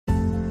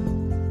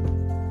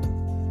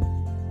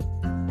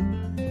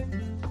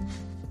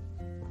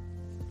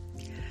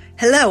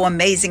Hello,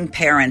 amazing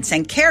parents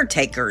and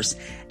caretakers,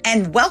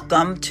 and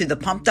welcome to the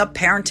Pumped Up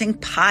Parenting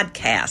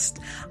Podcast.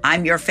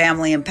 I'm your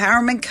family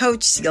empowerment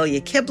coach, Celia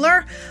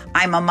Kibler.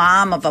 I'm a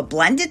mom of a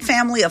blended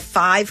family of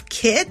 5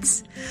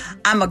 kids.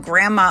 I'm a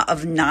grandma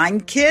of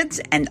 9 kids,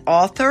 an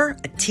author,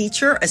 a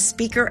teacher, a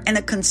speaker, and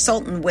a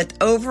consultant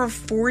with over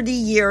 40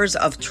 years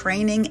of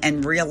training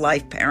and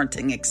real-life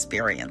parenting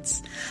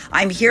experience.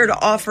 I'm here to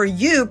offer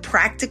you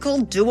practical,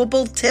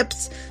 doable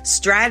tips,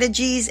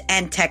 strategies,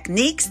 and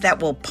techniques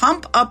that will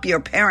pump up your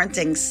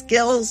parenting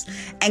skills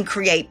and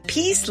create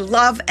peace,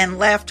 love, and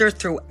laughter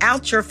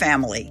throughout your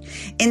family.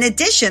 In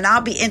addition,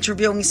 I'll be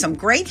interviewing some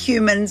great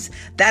humans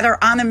that are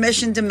on a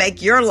mission to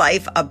make your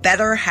life a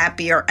better,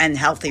 happier, and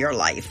healthier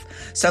life.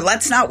 So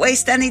let's not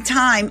waste any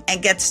time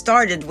and get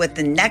started with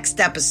the next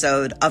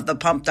episode of the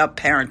Pumped Up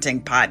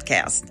Parenting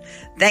Podcast.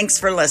 Thanks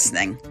for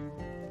listening.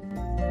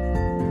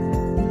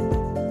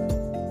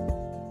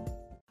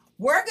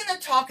 We're going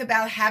to talk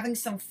about having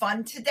some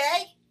fun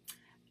today,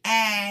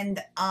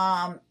 and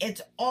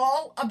it's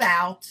all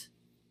about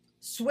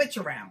switch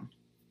around.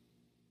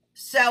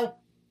 So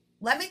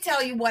let me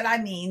tell you what I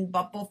mean,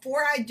 but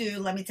before I do,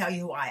 let me tell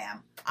you who I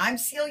am. I'm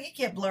Celia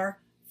Kibler,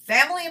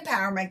 family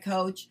empowerment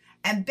coach,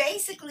 and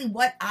basically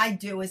what I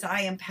do is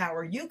I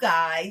empower you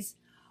guys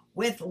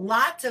with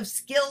lots of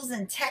skills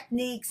and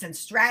techniques and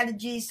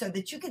strategies so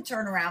that you can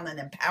turn around and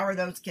empower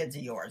those kids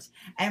of yours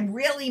and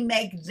really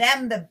make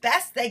them the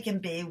best they can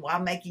be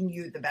while making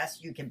you the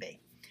best you can be.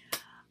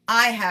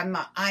 I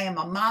am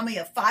a mommy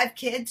of 5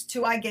 kids,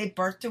 2 I gave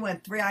birth to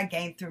and 3 I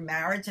gained through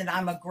marriage, and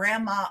I'm a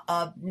grandma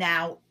of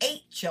now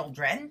 8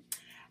 children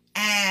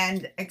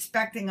and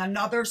expecting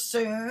another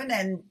soon,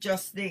 and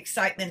just the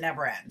excitement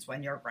never ends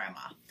when you're a grandma.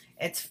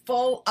 It's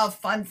full of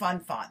fun.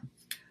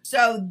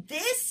 So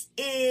this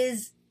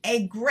is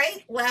a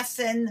great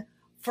lesson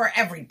for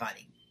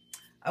everybody,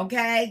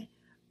 okay?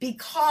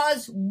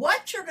 Because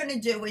what you're going to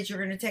do is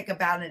you're going to take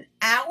about an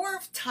hour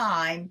of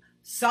time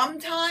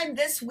sometime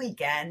this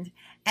weekend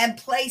and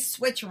play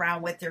switch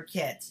around with your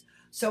kids.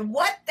 So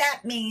what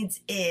that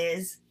means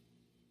is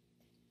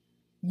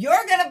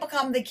you're going to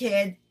become the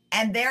kid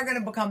and they're going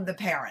to become the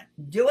parent.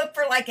 Do it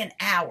for like an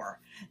hour.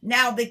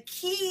 Now, the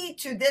key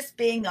to this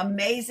being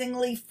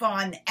amazingly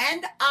fun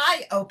and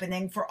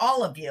eye-opening for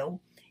all of you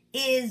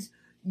is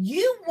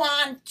you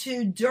want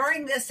to,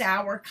 during this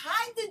hour,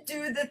 kind of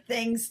do the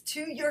things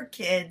to your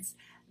kids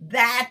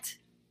that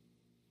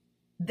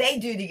they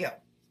do to you.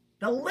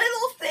 The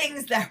little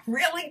things that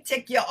really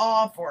tick you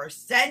off or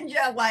send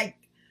you like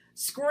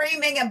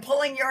screaming and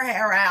pulling your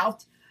hair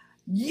out,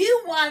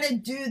 you want to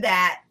do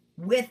that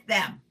with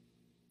them.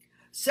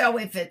 So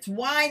if it's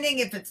whining,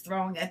 if it's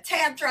throwing a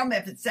tantrum,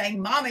 if it's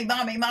saying mommy,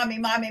 mommy, mommy,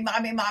 mommy,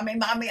 mommy, mommy,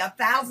 mommy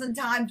 1,000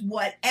 times,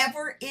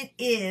 whatever it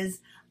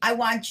is, I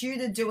want you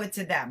to do it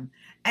to them.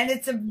 And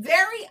it's a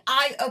very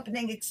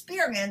eye-opening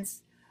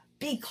experience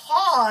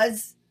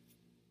because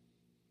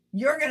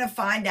you're going to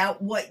find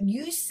out what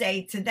you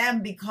say to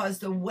them, because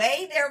the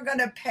way they're going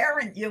to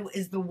parent you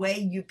is the way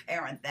you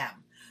parent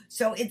them.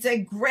 So it's a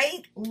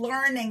great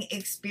learning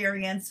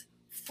experience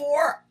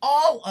for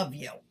all of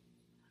you.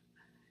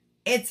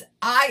 It's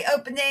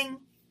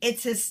eye-opening.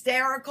 It's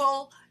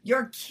hysterical.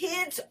 Your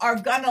kids are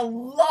going to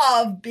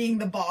love being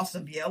the boss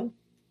of you,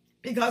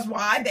 because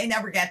why? They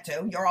never get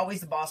to. You're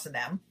always the boss of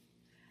them.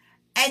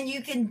 And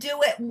you can do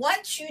it.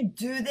 Once you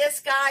do this,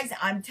 guys,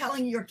 I'm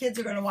telling you, your kids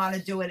are going to want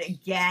to do it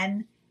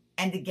again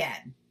and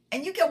again.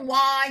 And you can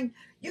whine,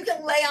 you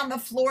can lay on the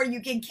floor,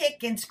 you can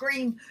kick and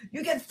scream,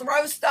 you can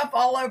throw stuff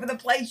all over the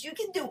place, you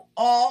can do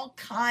all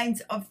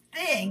kinds of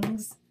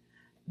things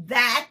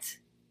that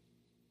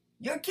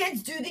your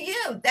kids do to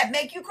you that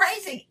make you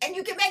crazy, and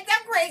you can make them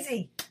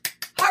crazy.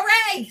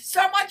 Hooray!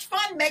 So much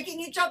fun making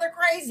each other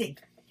crazy.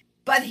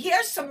 But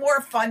here's some more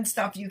fun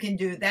stuff you can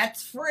do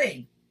that's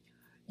free.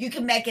 You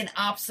can make an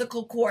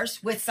obstacle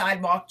course with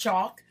sidewalk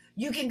chalk.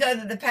 You can go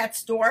to the pet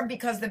store,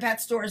 because the pet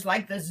store is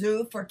like the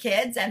zoo for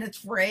kids and it's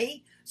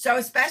free. So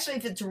especially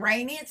if it's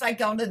rainy, it's like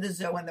going to the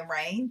zoo in the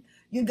rain.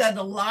 You can go to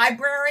the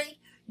library.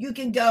 You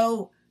can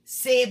go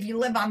see, if you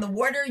live on the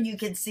water, you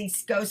can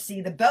go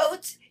see the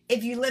boats.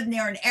 If you live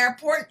near an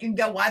airport, you can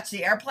go watch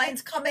the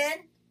airplanes come in.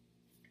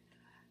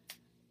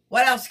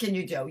 What else can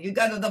you do? You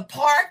go to the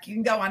park, you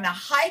can go on a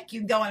hike,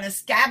 you can go on a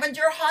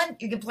scavenger hunt,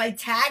 you can play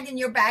tag in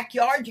your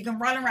backyard, you can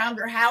run around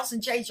your house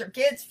and chase your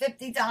kids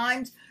 50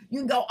 times, you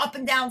can go up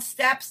and down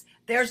steps.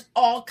 There's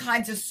all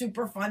kinds of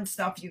super fun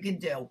stuff you can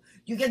do.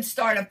 You can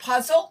start a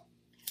puzzle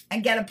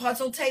and get a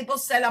puzzle table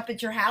set up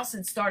at your house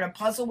and start a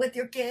puzzle with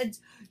your kids.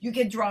 You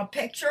can draw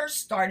pictures,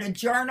 start a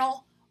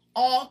journal,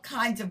 all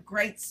kinds of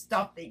great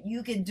stuff that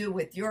you can do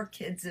with your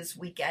kids this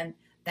weekend.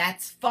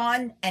 That's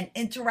fun and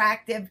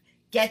interactive.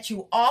 Get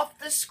you off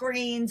the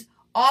screens,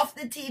 off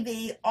the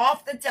TV,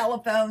 off the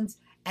telephones,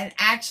 and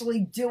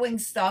actually doing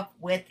stuff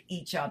with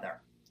each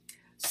other.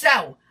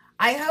 So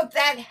I hope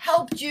that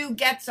helped you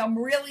get some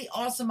really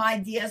awesome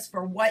ideas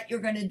for what you're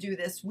going to do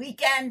this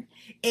weekend.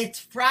 It's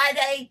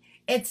Friday.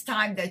 It's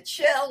time to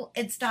chill.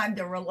 It's time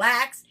to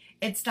relax.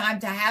 It's time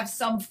to have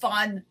some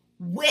fun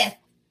with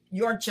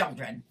your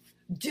children.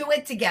 Do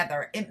it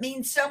together. It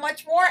means so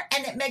much more,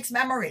 and it makes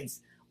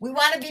memories. We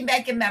want to be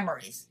making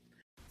memories.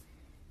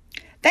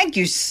 Thank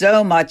you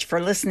so much for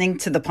listening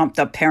to the Pumped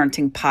Up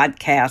Parenting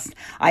Podcast.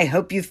 I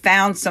hope you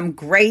found some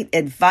great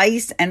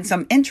advice and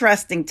some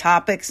interesting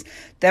topics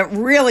that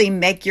really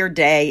make your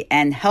day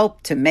and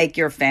help to make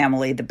your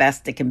family the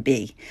best it can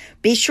be.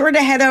 Be sure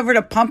to head over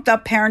to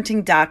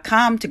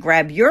pumpedupparenting.com to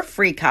grab your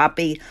free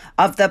copy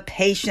of the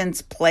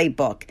Patience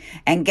Playbook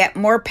and get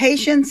more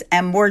patience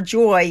and more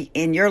joy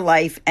in your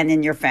life and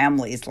in your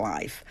family's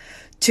life.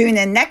 Tune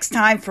in next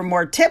time for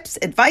more tips,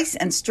 advice,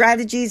 and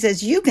strategies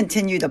as you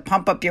continue to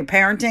pump up your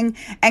parenting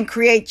and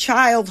create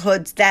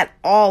childhoods that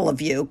all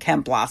of you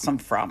can blossom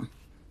from.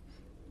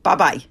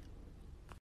 Bye-bye.